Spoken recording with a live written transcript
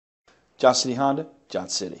Johnson City Honda,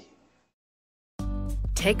 Johnson City.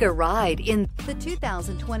 Take a ride in the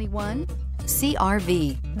 2021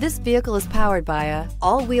 CR-V. This vehicle is powered by a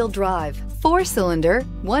all-wheel drive, 4-cylinder,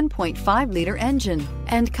 1.5-liter engine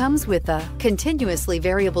and comes with a continuously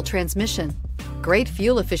variable transmission. Great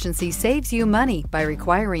fuel efficiency saves you money by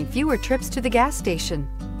requiring fewer trips to the gas station.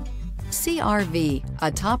 CR-V,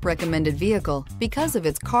 a top recommended vehicle because of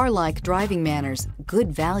its car-like driving manners,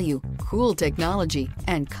 good value, cool technology,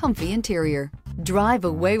 and comfy interior. Drive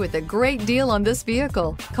away with a great deal on this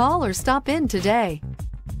vehicle. Call or stop in today.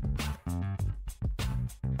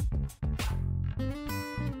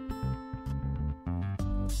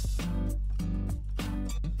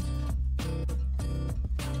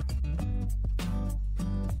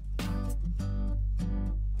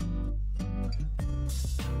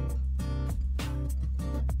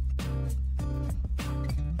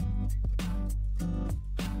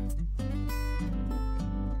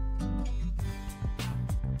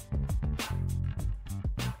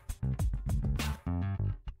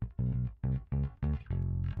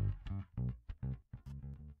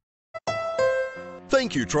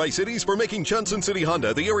 Thank you, Tri-Cities, for making Johnson City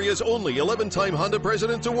Honda the area's only 11-time Honda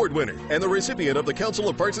President's Award winner and the recipient of the Council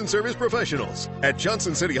of Parts and Service Professionals. At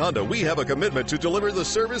Johnson City Honda, we have a commitment to deliver the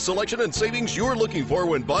service, selection, and savings you're looking for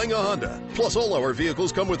when buying a Honda. Plus, all our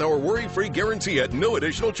vehicles come with our worry-free guarantee at no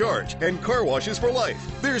additional charge and car washes for life.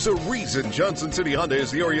 There's a reason Johnson City Honda is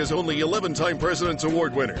the area's only 11-time President's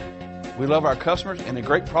Award winner. We love our customers and the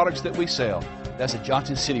great products that we sell. That's the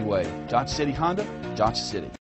Johnson City way. Johnson City Honda, Johnson City.